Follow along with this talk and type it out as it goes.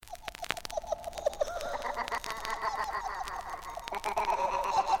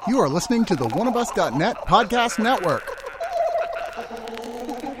You are listening to the oneofus.net podcast network.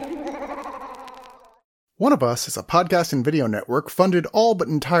 One of Us is a podcast and video network funded all but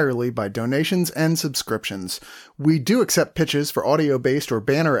entirely by donations and subscriptions. We do accept pitches for audio-based or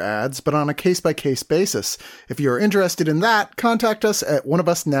banner ads, but on a case-by-case basis. If you are interested in that, contact us at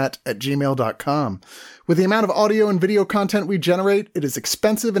oneofusnet@gmail.com. With the amount of audio and video content we generate, it is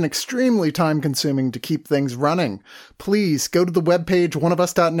expensive and extremely time-consuming to keep things running. Please go to the webpage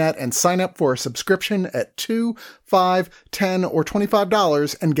oneofus.net and sign up for a subscription at $2, $5, $10, or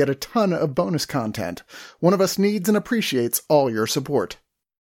 $25 and get a ton of bonus content. One of Us needs and appreciates all your support.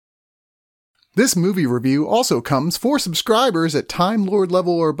 This movie review also comes for subscribers at Time Lord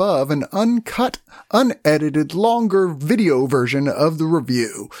level or above, an uncut, unedited, longer video version of the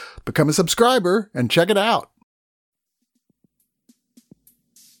review. Become a subscriber and check it out.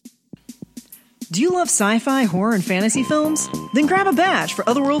 Do you love sci-fi, horror, and fantasy films? Then grab a badge for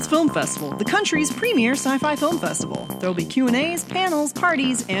Otherworlds Film Festival, the country's premier sci-fi film festival. There'll be Q&As, panels,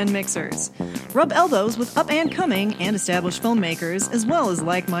 parties, and mixers. Rub elbows with up-and-coming and established filmmakers, as well as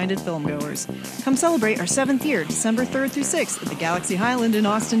like-minded filmgoers. Come celebrate our 7th year, December 3rd through 6th at the Galaxy Highland in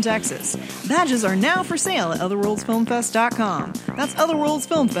Austin, Texas. Badges are now for sale at otherworldsfilmfest.com. That's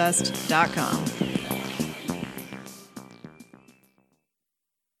otherworldsfilmfest.com.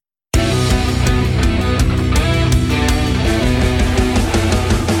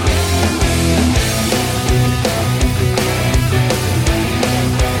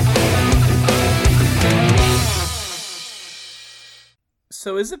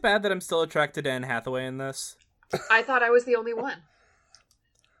 So is it bad that I'm still attracted to Anne Hathaway in this? I thought I was the only one.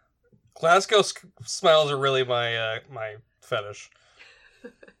 Glasgow smiles are really my fetish.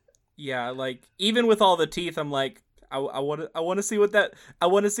 Yeah, like even with all the teeth, I'm like, I want to see what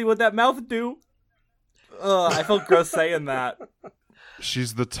that mouth do. Ugh, I felt gross saying that.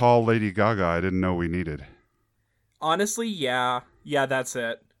 She's the tall Lady Gaga I didn't know we needed. Honestly, yeah, that's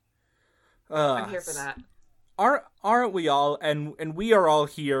it. I'm here for that. Aren't we all? And we are all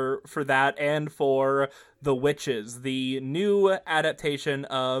here for that and for The Witches, the new adaptation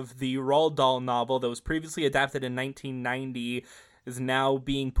of the Roald Dahl novel that was previously adapted in 1990, is now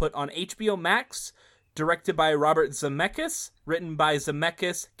being put on HBO Max, directed by Robert Zemeckis, written by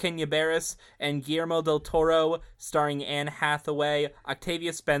Zemeckis, Kenya Barris, and Guillermo del Toro, starring Anne Hathaway,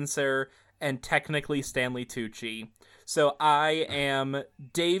 Octavia Spencer, and technically Stanley Tucci. So I am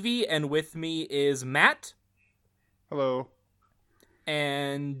Davey, and with me is Matt. Hello.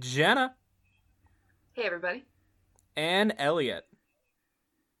 And Jenna. Hey, everybody. And Elliot.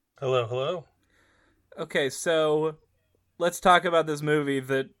 Hello. Okay, so let's talk about this movie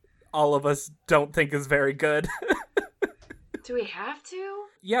that all of us don't think is very good. Do we have to?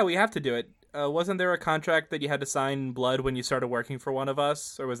 Yeah, we have to do it. Wasn't there a contract that you had to sign in blood when you started working for One of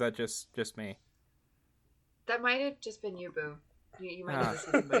Us? Or was that just me? That might have just been you, Boo. You might have to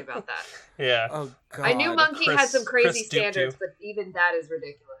see somebody about that. Yeah. Oh, God. I knew Monkey had some crazy Chris duped standards, you. but even that is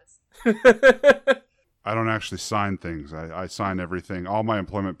ridiculous. I don't actually sign things. I sign everything. All my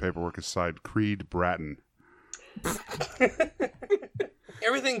employment paperwork is signed Creed Bratton.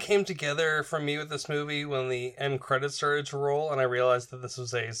 Everything came together for me with this movie when the end credits started to roll, and I realized that this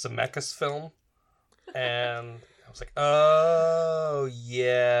was a Zemeckis film. And I was like, oh,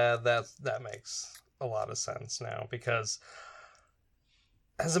 yeah, that makes a lot of sense now, because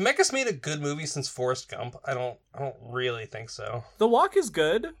has Zemeckis made a good movie since Forrest Gump? I don't really think so. The Walk is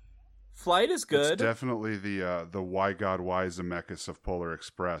good. Flight is good. It's definitely the Why God Why Zemeckis of Polar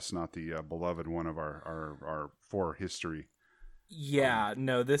Express, not the beloved one of our for history. Yeah,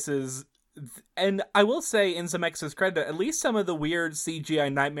 no, this is... And I will say, in Zemeckis' credit, at least some of the weird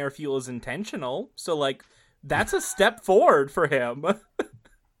CGI nightmare fuel is intentional. So, like, that's a step forward for him.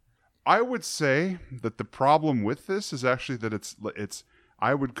 I would say that the problem with this is actually that it's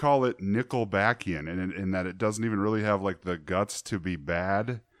I would call it Nickelbackian, in that it doesn't even really have like the guts to be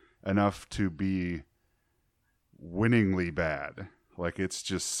bad enough to be winningly bad. Like it's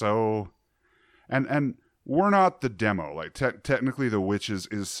just so, and we're not the demo. Like technically, The Witches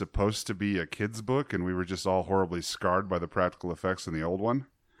is supposed to be a kid's book, and we were just all horribly scarred by the practical effects in the old one.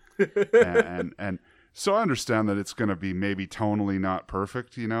 and so I understand that it's going to be maybe tonally not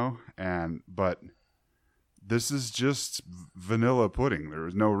perfect, but this is just vanilla pudding. There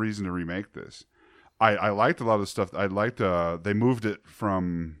was no reason to remake this. I liked a lot of stuff. I liked they moved it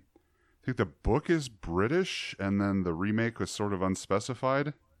from, I think the book is British, and then the remake was sort of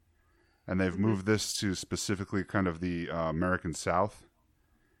unspecified. And they've moved this to specifically kind of the American South.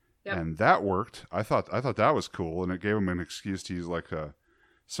 Yep. And that worked. I thought that was cool, and it gave them an excuse to use like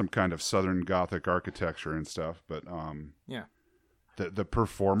some kind of Southern Gothic architecture and stuff. But yeah, the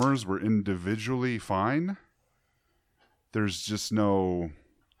performers were individually fine. There's just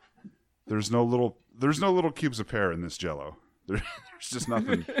there's no little cubes of pear in this Jell-O. There's just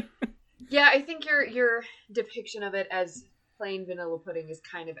nothing. Yeah, I think your depiction of it as plain vanilla pudding is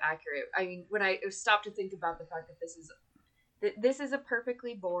kind of accurate. I mean, when I stopped to think about the fact that this is a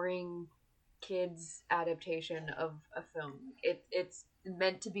perfectly boring kids adaptation of a film. It's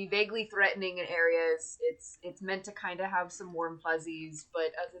meant to be vaguely threatening in areas. It's meant to kind of have some warm fuzzies,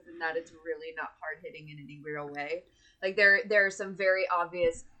 but other than that, it's really not hard hitting in any real way. Like there are some very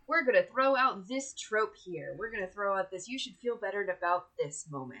obvious, we're gonna throw out this trope here. We're gonna throw out this, you should feel better about this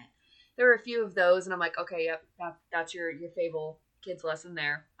moment. There were a few of those, and I'm like, okay, yep, that's your Fable kids lesson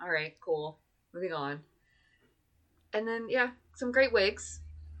there. All right, cool. Moving on. And then some great wigs.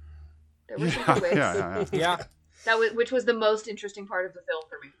 There were some good wigs. Yeah. Which was the most interesting part of the film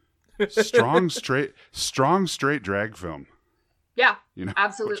for me. strong straight drag film. Yeah, you know,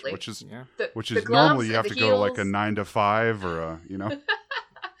 absolutely. Which is the normally you have to heels. go to like a 9 to 5 or a 9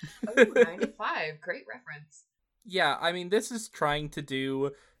 to 5, great reference. Yeah, I mean, this is trying to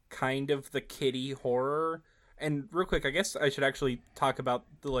do kind of the kiddie horror. And real quick, I guess I should actually talk about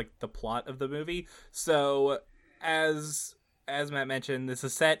the plot of the movie. So, as Matt mentioned, this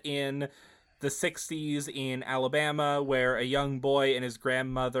is set in the 60s in Alabama, where a young boy and his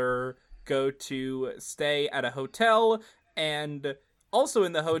grandmother go to stay at a hotel, and also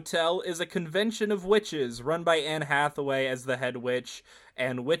in the hotel is a convention of witches run by Anne Hathaway as the head witch,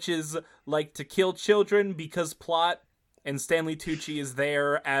 and witches like to kill children because plot, and Stanley Tucci is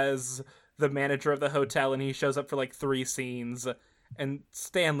there as the manager of the hotel, and he shows up for like 3 scenes. And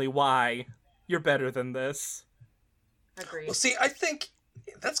Stanley, why? You're better than this. Agreed. Well, see, I think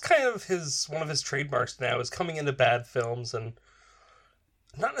that's kind of one of his trademarks now, is coming into bad films and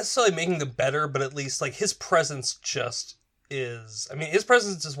not necessarily making them better, but at least like his presence just is. I mean, his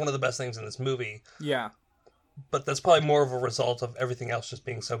presence is one of the best things in this movie. Yeah. But that's probably more of a result of everything else just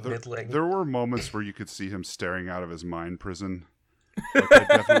being so middling. There were moments where you could see him staring out of his mind prison. Like, I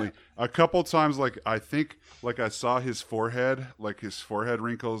definitely a couple times, like I think, like I saw his forehead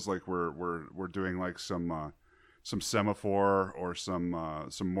wrinkles, like we're doing like some semaphore or some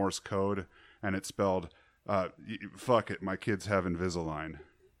Morse code, and it spelled, "Fuck it, my kids have Invisalign."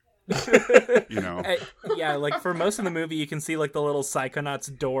 You know. Yeah, like for most of the movie, you can see like the little Psychonaut's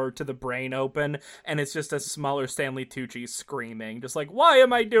door to the brain open, and it's just a smaller Stanley Tucci screaming, just like, "Why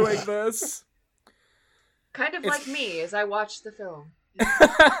am I doing this?" Kind of like me as I watched the film.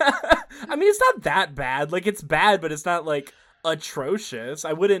 I mean, it's not that bad. Like, it's bad, but it's not like atrocious.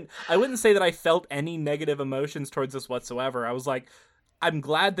 I wouldn't say that I felt any negative emotions towards this whatsoever. I was like, I'm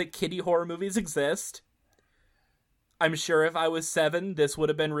glad that kiddie horror movies exist. I'm sure if I was 7, this would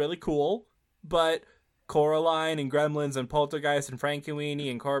have been really cool, but Coraline and Gremlins and Poltergeist and Frankenweenie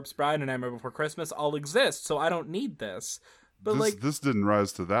and Corpse Bride and Nightmare Before Christmas all exist, so I don't need this. But this didn't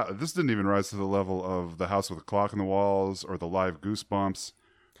rise to that. This didn't even rise to the level of The House with a Clock in the Walls or the live Goosebumps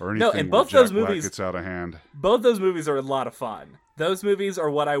or anything. No, and where both those Jack Black movies gets out of hand. Both those movies are a lot of fun. Those movies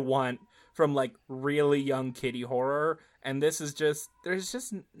are what I want from like really young kiddie horror, and this is there's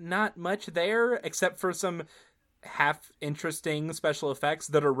just not much there except for some half interesting special effects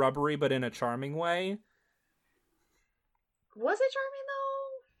that are rubbery but in a charming way. Was it charming though?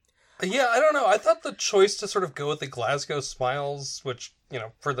 Yeah, I don't know. I thought the choice to sort of go with the Glasgow smiles, which, you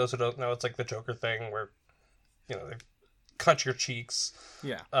know, for those who don't know, it's like the Joker thing where, you know, they cut your cheeks.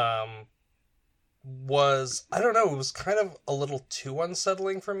 Yeah. Was, I don't know, it was kind of a little too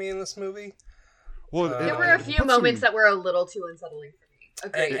unsettling for me in this movie. Well, there were a few moments that were a little too unsettling for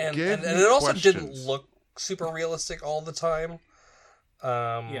me. Agreed. And gave it me also didn't questions. look super realistic all the time.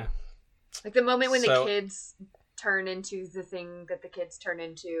 Yeah. Like the moment when So- the kids turn into the thing that the kids turn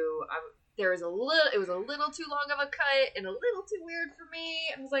into, it was a little too long of a cut and a little too weird for me.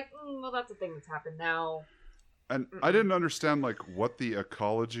 I was like, well, that's a thing that's happened now. And I didn't understand like what the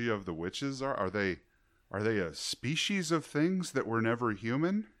ecology of the witches are. Are they a species of things that were never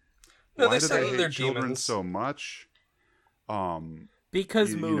human? No, Why they do say they hate they're children demons. so much?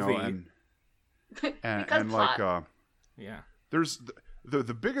 Because You movie. know, and Because like plot. Yeah. there's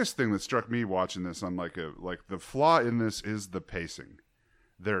the biggest thing that struck me watching this on like the flaw in this is the pacing.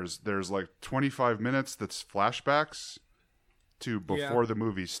 There's like 25 minutes that's flashbacks to before the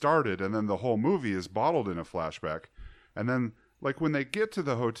movie started, and then the whole movie is bottled in a flashback. And then like when they get to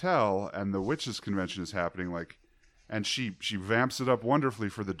the hotel and the witches convention is happening, like, and she vamps it up wonderfully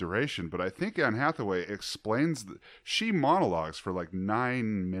for the duration, but I think Anne Hathaway explains she monologues for like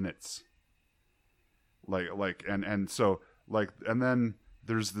 9 minutes. And so like, and then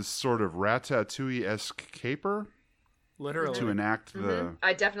there's this sort of Ratatouille-esque caper. Literally. to enact the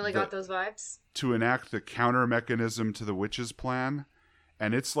I definitely got those vibes. to enact the counter mechanism to the witch's plan,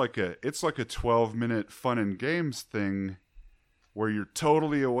 and it's like a 12-minute fun and games thing where you're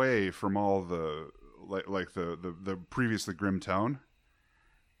totally away from all the like the previously grim tone,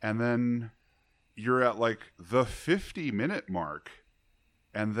 and then you're at like the 50-minute mark,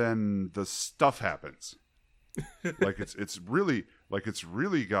 and then the stuff happens. Like it's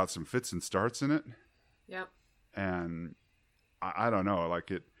really got some fits and starts in it. Yep. And I don't know, like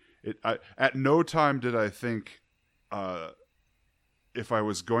at no time did I think if I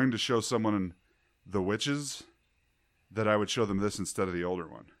was going to show someone The Witches that I would show them this instead of the older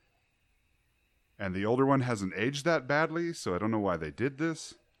one. And the older one hasn't aged that badly, so I don't know why they did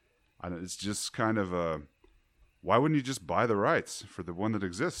this. It's just kind of why wouldn't you just buy the rights for the one that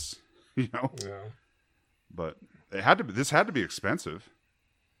exists? You know? Yeah. But this had to be expensive.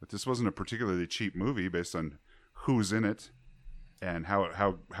 But this wasn't a particularly cheap movie based on who's in it and how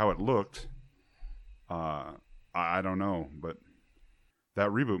it looked. I don't know, but that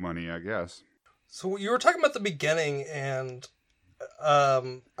reboot money, I guess. So you were talking about the beginning, and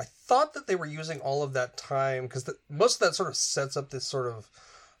I thought that they were using all of that time because most of that sort of sets up this sort of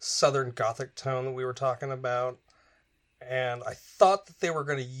Southern Gothic tone that we were talking about, and I thought that they were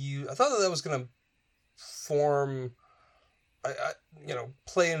going to use. I thought that was going to form,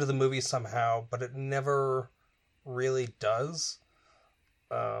 play into the movie somehow, but it never really does.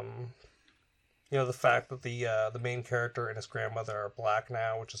 The fact that the main character and his grandmother are black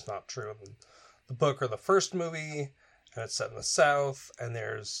now, which is not true in the book or the first movie, and it's set in the South, and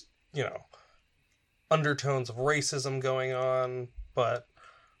there's, undertones of racism going on, but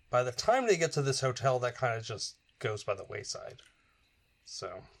by the time they get to this hotel, that kind of just goes by the wayside.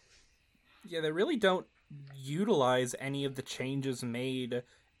 So. Yeah, they really don't utilize any of the changes made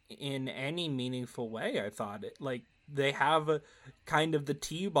in any meaningful way, I thought. They have kind of the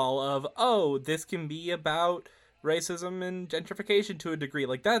T-ball of, oh, this can be about racism and gentrification to a degree.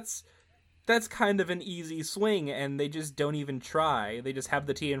 Like, that's kind of an easy swing, and they just don't even try. They just have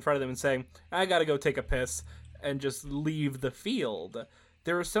the tea in front of them and saying, I gotta go take a piss, and just leave the field.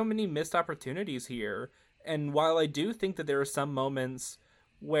 There are so many missed opportunities here, and while I do think that there are some moments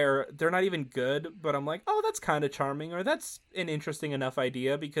where they're not even good, but I'm like, oh, that's kind of charming, or that's an interesting enough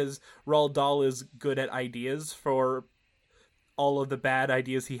idea, because Roald Dahl is good at ideas. For all of the bad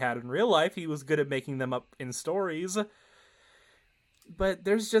ideas he had in real life, he was good at making them up in stories. But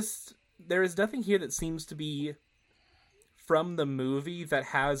there is nothing here that seems to be from the movie that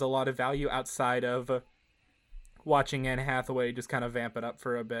has a lot of value outside of watching Anne Hathaway just kind of vamp it up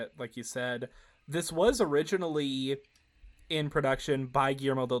for a bit, like you said. This was originally in production by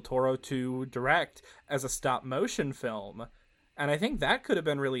Guillermo del Toro to direct as a stop-motion film. And I think that could have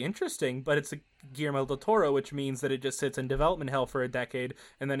been really interesting, but it's a Guillermo del Toro, which means that it just sits in development hell for a decade,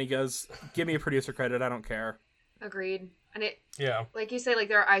 and then he goes, give me a producer credit, I don't care. Agreed. And yeah, like you say, like,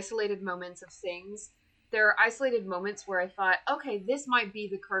 there are isolated moments of things. There are isolated moments where I thought, okay, this might be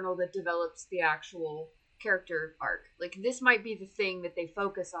the kernel that develops the actual character arc. Like, this might be the thing that they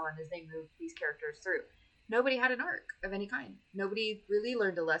focus on as they move these characters through. Nobody had an arc of any kind. Nobody really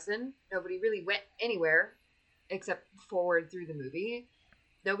learned a lesson. Nobody really went anywhere except forward through the movie.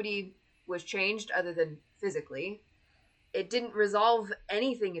 Nobody was changed other than physically. It didn't resolve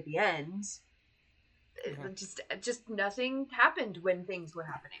anything at the end. Just nothing happened when things were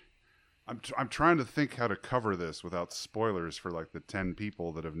happening. I'm trying to think how to cover this without spoilers for like the 10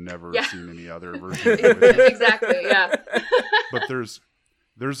 people that have never seen any other version of it. Exactly, yeah. But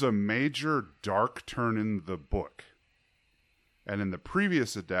there's a major dark turn in the book. And in the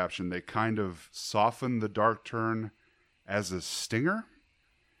previous adaptation, they kind of softened the dark turn as a stinger.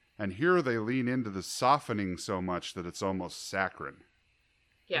 And here they lean into the softening so much that it's almost saccharine.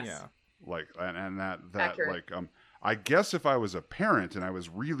 Yes. Yeah. Like, and that Accurate. like, I guess if I was a parent and I was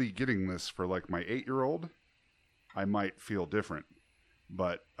really getting this for like my 8-year-old, I might feel different.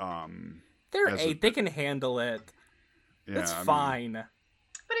 But, They're 8, they can handle it. Yeah, It's fine.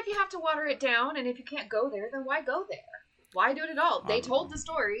 But if you have to water it down, and if you can't go there, then why go there? Why do it at all? They told the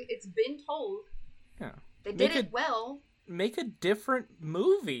story. It's been told. Yeah. They did it well. Make a different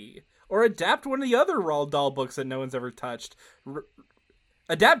movie. Or adapt one of the other Roald Dahl books that no one's ever touched.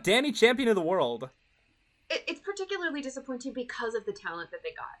 Adapt Danny, Champion of the World. It's particularly disappointing because of the talent that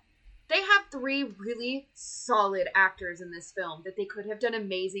they got. They have 3 really solid actors in this film that they could have done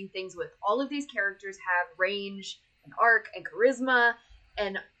amazing things with. All of these characters have range and arc and charisma,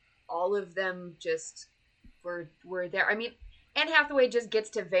 and all of them just were there. I mean, Anne Hathaway just gets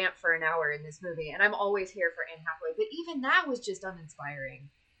to vamp for an hour in this movie, and I'm always here for Anne Hathaway, but even that was just uninspiring.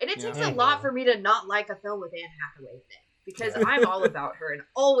 And it takes a lot for me to not like a film with Anne Hathaway in it. because I'm all about her and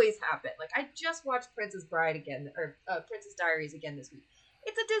always have been. Like, I just watched Princess Bride again, or Princess Diaries again this week.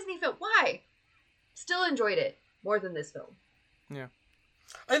 It's a Disney film. Why? Still enjoyed it more than this film. Yeah.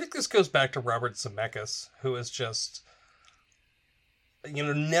 I think this goes back to Robert Zemeckis, who is just,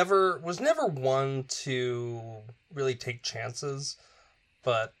 was never one to really take chances,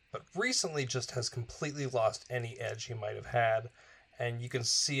 but recently just has completely lost any edge he might have had. And you can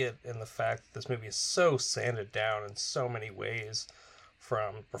see it in the fact that this movie is so sanded down in so many ways,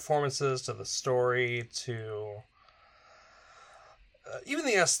 from performances to the story to even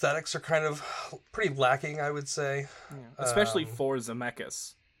the aesthetics are kind of pretty lacking, I would say. Yeah. Especially for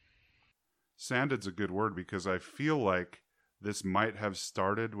Zemeckis. Sanded's a good word, because I feel like this might have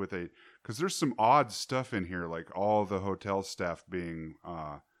started with because there's some odd stuff in here, like all the hotel staff being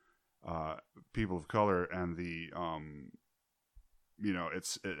people of color, and the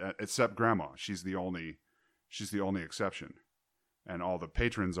except grandma, she's the only exception, and all the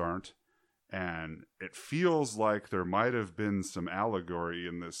patrons aren't. And it feels like there might have been some allegory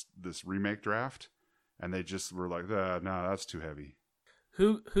in this remake draft, and they just were like, no, that's too heavy.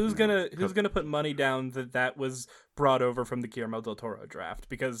 Who's gonna put money down that was brought over from the Guillermo del Toro draft?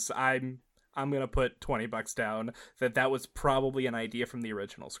 Because I'm gonna put $20 down that was probably an idea from the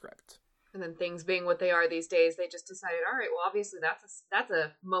original script. And then things being what they are these days, they just decided, all right, well, obviously that's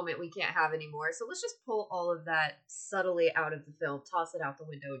a moment we can't have anymore. So let's just pull all of that subtly out of the film, toss it out the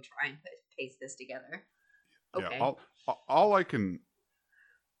window, and try and paste this together. Okay. Yeah, all I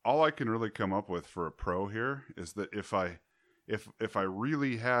can really come up with for a pro here is that if I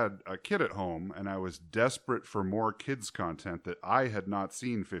really had a kid at home and I was desperate for more kids content that I had not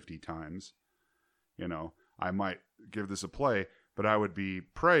seen 50 times, I might give this a play. But I would be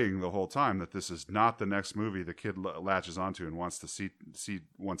praying the whole time that this is not the next movie the kid latches onto and wants to see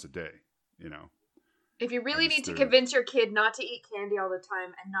once a day, If you really need to convince your kid not to eat candy all the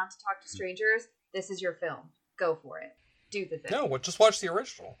time and not to talk to strangers, this is your film. Go for it. Do the thing. No, just watch the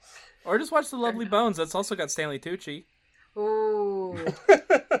original. Or just watch The Lovely Bones. That's also got Stanley Tucci. Ooh.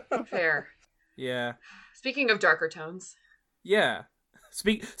 Fair. Yeah. Speaking of darker tones. Yeah.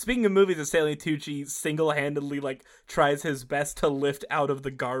 Speaking of movies that Stanley Tucci single-handedly tries his best to lift out of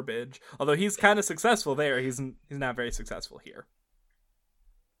the garbage, although he's kind of successful there, he's not very successful here.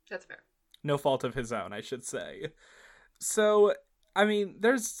 That's fair. No fault of his own, I should say. So, I mean,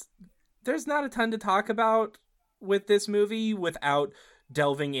 there's not a ton to talk about with this movie without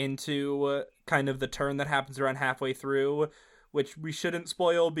delving into kind of the turn that happens around halfway through, which we shouldn't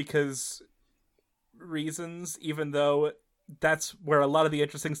spoil because reasons, even though that's where a lot of the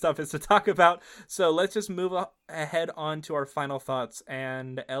interesting stuff is to talk about. So let's just move ahead on to our final thoughts.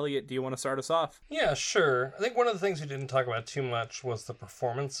 And Elliot, do you want to start us off? Yeah, sure. I think one of the things we didn't talk about too much was the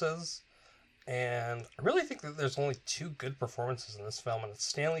performances. And I really think that there's only two good performances in this film, and it's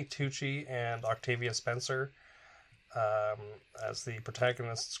Stanley Tucci and Octavia Spencer as the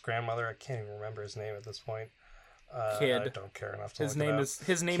protagonist's grandmother. I can't even remember his name at this point. Kid. I don't care enough to his look name it up.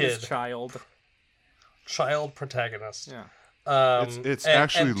 His name Kid. is Child. Child protagonist. Yeah. It's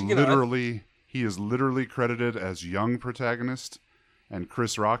actually literally, he is literally credited as young protagonist, and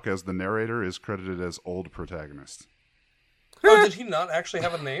Chris Rock as the narrator is credited as old protagonist. Oh, did he not actually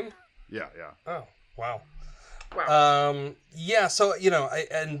have a name? Yeah. Oh, wow. Wow. Yeah, so,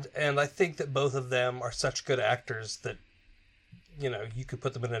 I think that both of them are such good actors that, you could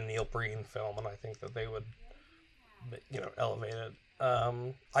put them in a Neil Breen film, and I think that they would, elevate it.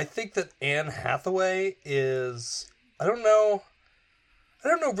 I think that Anne Hathaway is, I don't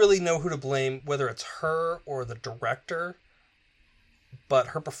really know who to blame, whether it's her or the director, but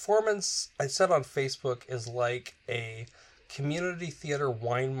her performance, I said on Facebook, is like a community theater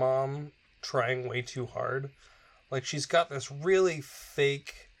wine mom trying way too hard. Like, she's got this really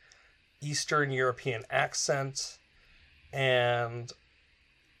fake Eastern European accent, and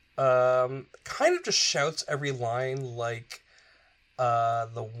kind of just shouts every line like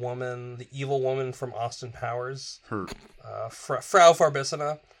the evil woman from Austin Powers, Her Frau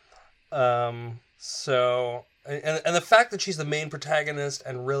Farbissina. So, and the fact that she's the main protagonist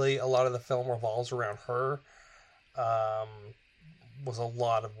and really a lot of the film revolves around her, was a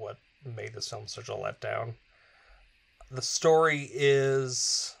lot of what made this film such a letdown. The story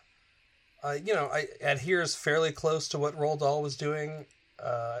is, adheres fairly close to what Roald Dahl was doing.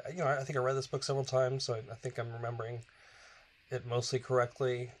 I think I read this book several times, so I think I'm remembering it mostly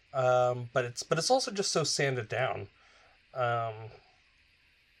correctly. But it's also just so sanded down.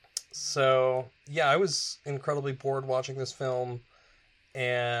 So yeah, I was incredibly bored watching this film,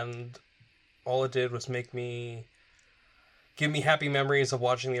 and all it did was give me happy memories of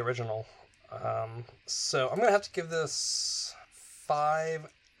watching the original. So I'm gonna have to give this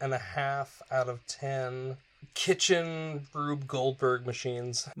 5.5 out of 10 kitchen Rube Goldberg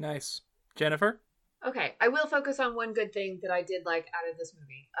machines. Nice. Jennifer? Okay, I will focus on one good thing that I did like out of this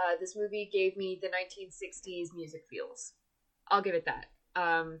movie. This movie gave me the 1960s music feels. I'll give it that.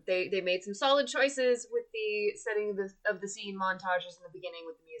 They made some solid choices with the setting of the scene montages in the beginning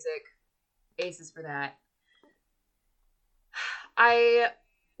with the music. Aces for that. I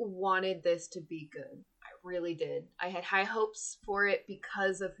wanted this to be good. I really did. I had high hopes for it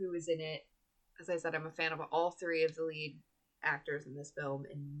because of who was in it. As I said, I'm a fan of all three of the lead actors in this film,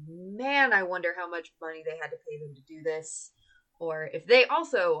 and man, I wonder how much money they had to pay them to do this, or if they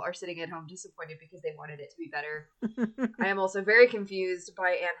also are sitting at home disappointed because they wanted it to be better. I am also very confused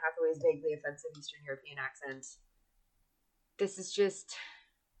by Anne Hathaway's vaguely offensive Eastern European accent. This is just,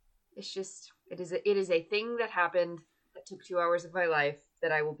 it is a thing that happened that took 2 hours of my life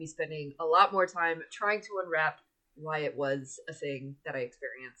that I will be spending a lot more time trying to unwrap why it was a thing that I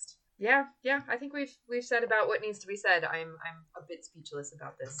experienced. Yeah, I think we've said about what needs to be said. I'm a bit speechless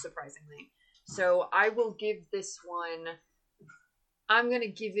about this, surprisingly. So I will give this one, I'm going to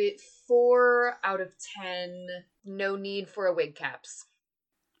give it 4 out of 10. No need for a wig caps.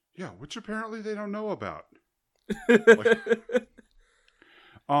 Yeah, which apparently they don't know about. This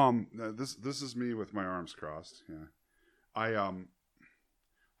is me with my arms crossed. Yeah,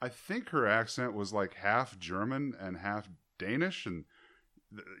 I think her accent was like half German and half Danish, and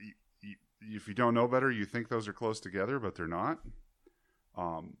if you don't know better, you think those are close together, but they're not.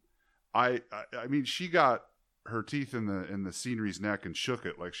 I mean, she got her teeth in the scenery's neck and shook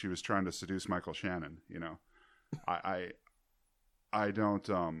it like she was trying to seduce Michael Shannon. You know, I don't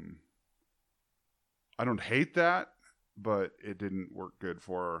hate that, but it didn't work good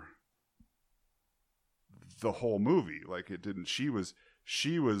for the whole movie. Like it didn't. She was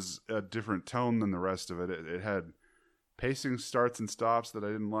a different tone than the rest of it. It had pacing starts and stops that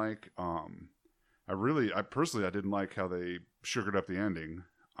I didn't like. I personally didn't like how they sugared up the ending.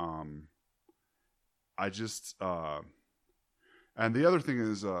 And the other thing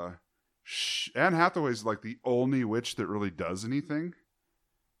is, Anne Hathaway's like the only witch that really does anything.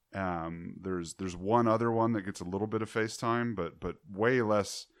 There's one other one that gets a little bit of face time, but way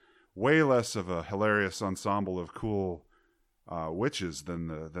less of a hilarious ensemble of cool witches than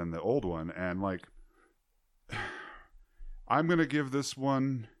the old one. And like, I'm gonna give this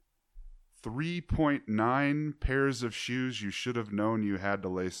one 3.9 pairs of shoes you should have known you had to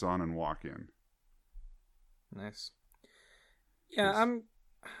lace on and walk in. Nice. Yeah,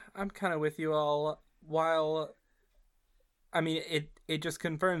 I'm kind of with you all. While, I mean, it just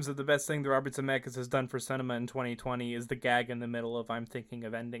confirms that the best thing that Robert Zemeckis has done for cinema in 2020 is the gag in the middle of "I'm thinking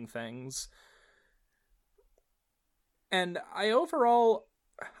of ending things." And I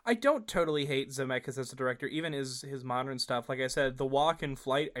don't totally hate Zemeckis as a director, even his modern stuff. Like I said, The Walk and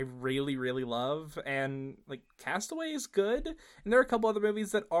Flight I really, really love, and like Castaway is good, and there are a couple other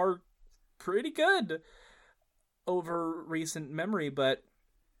movies that are pretty good over recent memory, but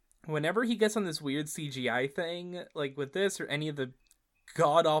whenever he gets on this weird CGI thing, like with this or any of the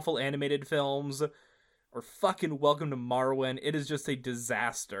god-awful animated films, or fucking Welcome to Marwen, it is just a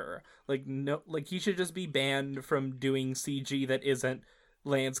disaster. Like, no, like he should just be banned from doing CG that isn't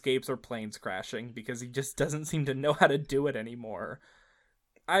landscapes or planes crashing, because he just doesn't seem to know how to do it anymore.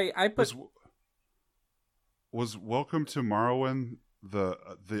 Was Welcome to Marwen the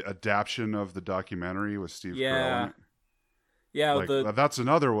adaptation of the documentary with Steve Carell in it? Yeah, like, that's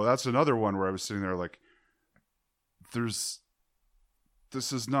another one where I was sitting there like, this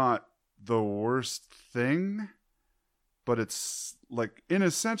is not the worst thing, but it's like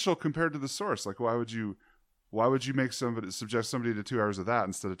inessential compared to the source. Like, why would you subject somebody to 2 hours of that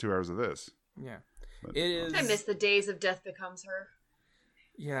instead of 2 hours of this? Yeah, but, it is. I miss the days of Death Becomes Her.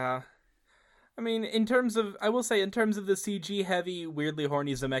 Yeah. I mean, in terms of the CG heavy, weirdly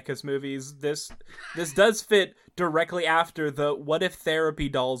horny Zemeckis movies, this does fit directly after the "What if therapy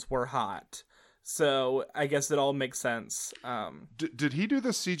dolls were hot?" So I guess it all makes sense. Did he do the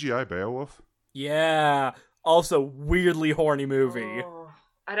CGI Beowulf? Yeah. Also, weirdly horny movie. Oh,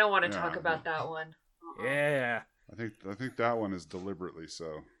 I don't want to talk about that one. Yeah. I think that one is deliberately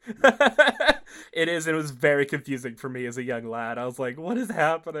so. It is. It was very confusing for me as a young lad. I was like, what is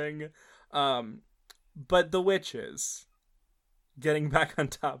happening? But The Witches, getting back on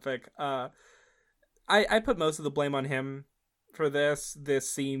topic, I put most of the blame on him for this. This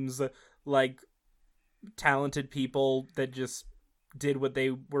seems like talented people that just did what they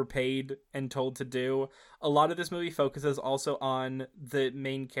were paid and told to do. A lot of this movie focuses also on the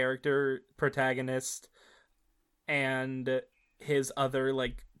main character protagonist and his other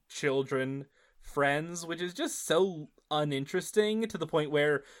like children friends, which is just so uninteresting to the point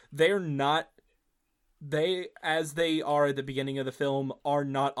where they, as they are at the beginning of the film, are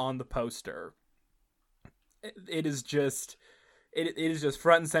not on the poster. It is just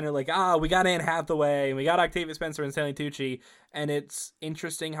front and center, like, we got Anne Hathaway, and we got Octavia Spencer and Stanley Tucci, and it's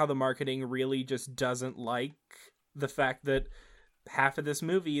interesting how the marketing really just doesn't like the fact that half of this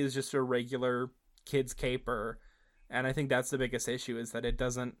movie is just a regular kids caper, and I think that's the biggest issue, is that it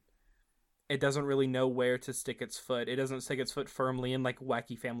doesn't really know where to stick its foot. It doesn't stick its foot firmly in, like,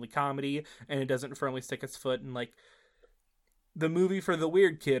 wacky family comedy, and it doesn't firmly stick its foot in, like, the movie for the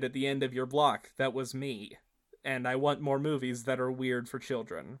weird kid at the end of your block. That was me. And I want more movies that are weird for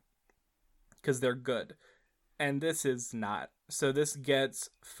children, because they're good. And this is not. So this gets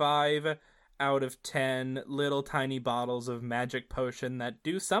 5 out of 10 little tiny bottles of magic potion that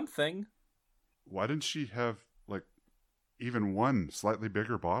do something. Why didn't she have, like, even one slightly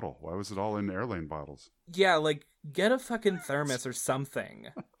bigger bottle? Why was it all in airline bottles? Yeah, like, get a fucking thermos or something.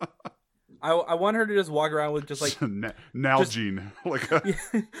 I want her to just walk around with just like Nalgene,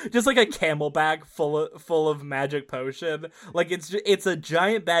 just like a camel bag full of magic potion. Like it's a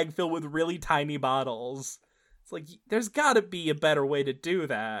giant bag filled with really tiny bottles. It's like, there's got to be a better way to do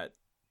that.